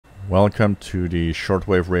Welcome to the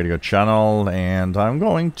Shortwave Radio channel, and I'm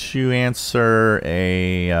going to answer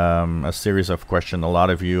a series of questions. A lot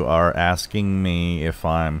of you are asking me if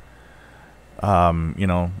I'm,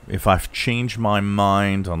 if I've changed my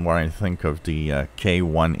mind on what I think of the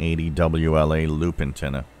K180WLA loop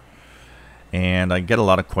antenna. And I get a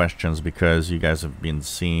lot of questions because you guys have been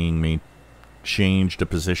seeing me change the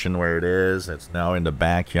position where it is. It's now in the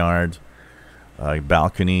backyard. A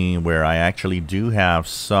balcony where I actually do have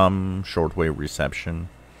some shortwave reception,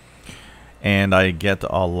 and I get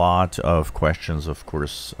a lot of questions, of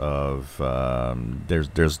course, of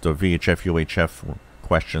there's the VHF UHF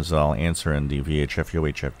questions that I'll answer in the VHF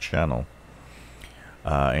UHF channel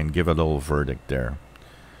and give a little verdict there.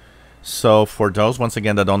 So for those once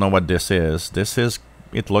again that don't know what this is,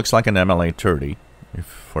 it looks like an MLA30.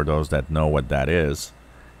 For those that know what that is,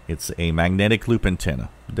 it's a magnetic loop antenna.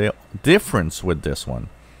 The difference with this one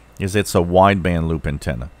is it's a wideband loop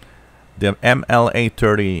antenna. The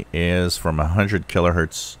MLA30 is from 100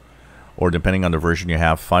 kilohertz, or depending on the version you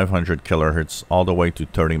have, 500 kilohertz all the way to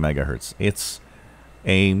 30 megahertz. It's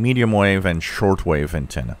a medium wave and shortwave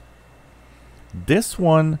antenna. This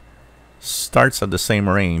one starts at the same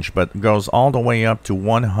range but goes all the way up to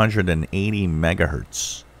 180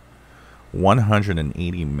 megahertz.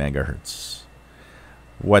 180 megahertz.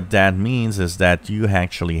 What that means is that you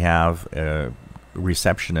actually have a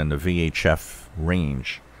reception in the VHF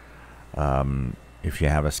range if you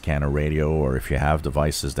have a scanner radio or if you have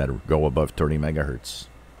devices that go above 30 megahertz.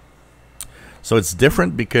 So it's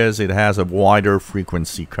different because it has a wider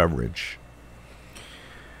frequency coverage.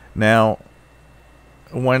 Now,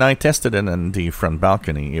 when I tested it in the front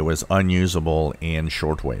balcony, it was unusable in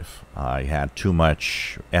shortwave. I had too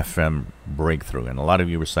much FM breakthrough, and a lot of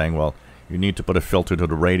you were saying, well, you need to put a filter to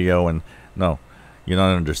the radio, and no, you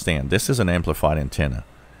don't understand. This is an amplified antenna.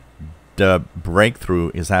 The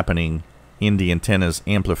breakthrough is happening in the antenna's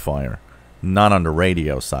amplifier, not on the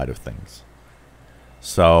radio side of things.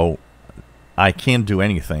 So I can't do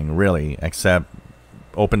anything really except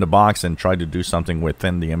open the box and try to do something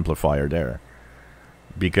within the amplifier there,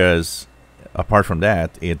 because apart from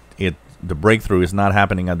that, the breakthrough is not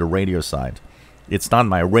happening on the radio side. It's not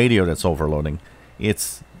my radio that's overloading.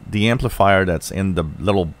 It's the amplifier that's in the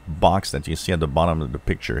little box that you see at the bottom of the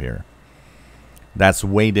picture here. That's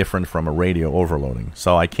way different from a radio overloading.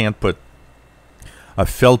 So I can't put a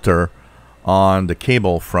filter on the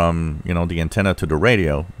cable from, the antenna to the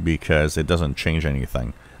radio, because it doesn't change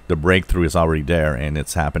anything. The breakthrough is already there, and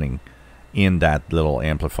it's happening in that little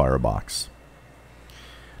amplifier box.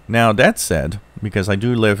 Now, that said, because I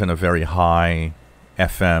do live in a very high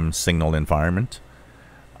FM signal environment,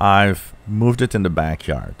 I've moved it in the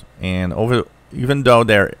backyard, and even though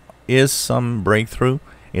there is some breakthrough,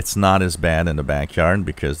 it's not as bad in the backyard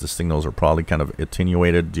because the signals are probably kind of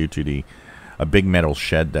attenuated due to a big metal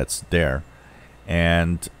shed that's there.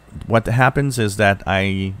 And what happens is that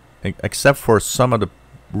except for some of the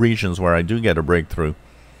regions where I do get a breakthrough,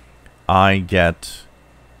 I get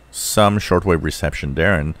some shortwave reception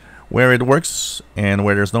there, and where it works and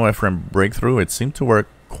where there's no FM breakthrough, it seemed to work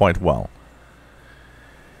quite well.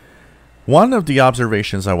 One of the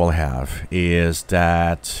observations I will have is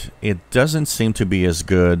that it doesn't seem to be as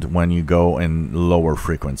good when you go in lower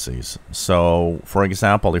frequencies. So, for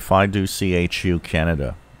example, if I do CHU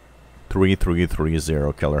Canada,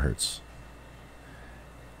 3330 kilohertz,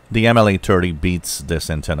 the MLA30 beats this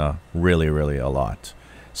antenna really, really a lot.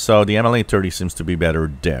 So the MLA30 seems to be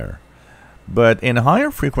better there. But in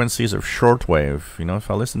higher frequencies of shortwave,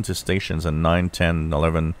 if I listen to stations in 9, 10,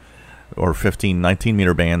 11, or 15, 19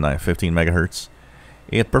 meter band, 15 megahertz,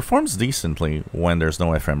 it performs decently when there's no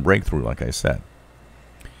FM breakthrough, like I said.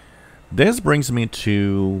 This brings me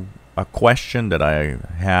to a question that I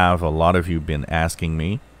have a lot of you been asking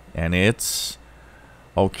me, and it's,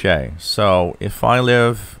 okay, so if I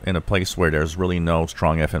live in a place where there's really no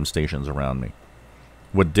strong FM stations around me,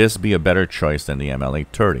 would this be a better choice than the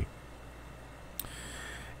MLA30?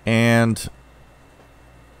 And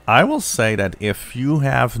I will say that if you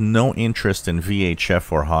have no interest in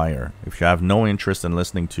VHF or higher, if you have no interest in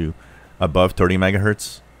listening to above 30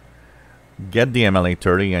 megahertz, get the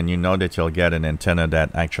MLA30, and you know that you'll get an antenna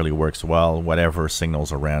that actually works well, whatever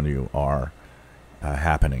signals around you are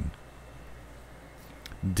happening.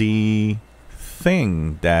 The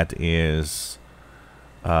thing that is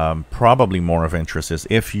probably more of interest is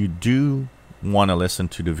if you do want to listen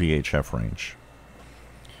to the VHF range.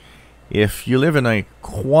 If you live in a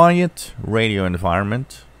quiet radio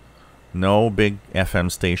environment, no big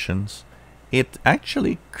FM stations, it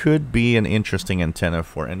actually could be an interesting antenna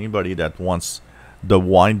for anybody that wants the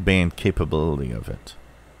wideband capability of it.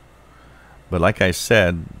 But like I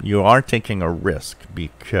said, you are taking a risk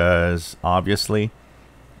because obviously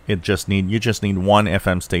you just need one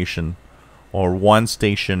FM station or one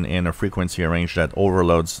station in a frequency range that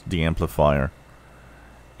overloads the amplifier,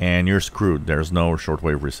 and you're screwed. There's no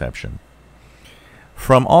shortwave reception.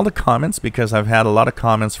 From all the comments, because I've had a lot of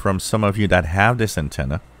comments from some of you that have this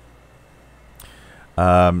antenna,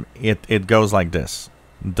 it goes like this.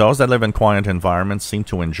 Those that live in quiet environments seem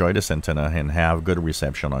to enjoy this antenna and have good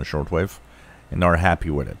reception on shortwave and are happy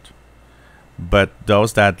with it. But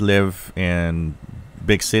those that live in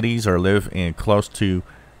big cities or live in close to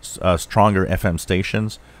stronger FM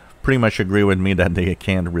stations pretty much agree with me that they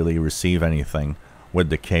can't really receive anything with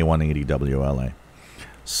the K180WLA.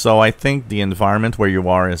 So I think the environment where you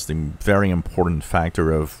are is the very important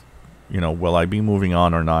factor of, will I be moving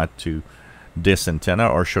on or not to this antenna,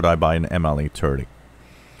 or should I buy an MLA30?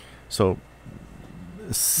 So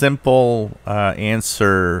simple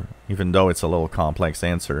answer, even though it's a little complex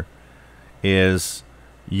answer, is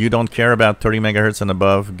you don't care about 30 megahertz and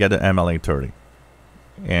above, get an MLA30.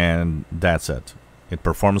 And that's it. It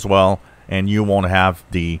performs well, and you won't have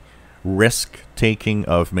the risk taking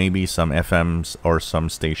of maybe some FMs or some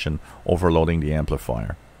station overloading the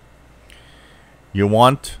amplifier. You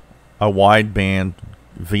want a wideband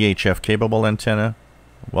VHF capable antenna?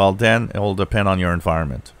 Well, then it will depend on your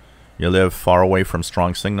environment. You live far away from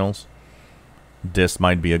strong signals, this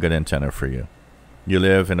might be a good antenna for you. You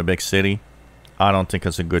live in a big city, I don't think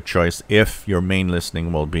it's a good choice if your main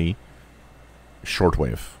listening will be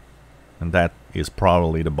shortwave. And that is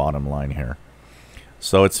probably the bottom line here.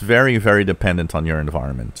 So it's very, very dependent on your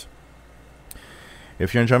environment.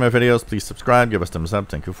 If you enjoy my videos, please subscribe, give us a thumbs up.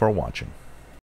 Thank you for watching.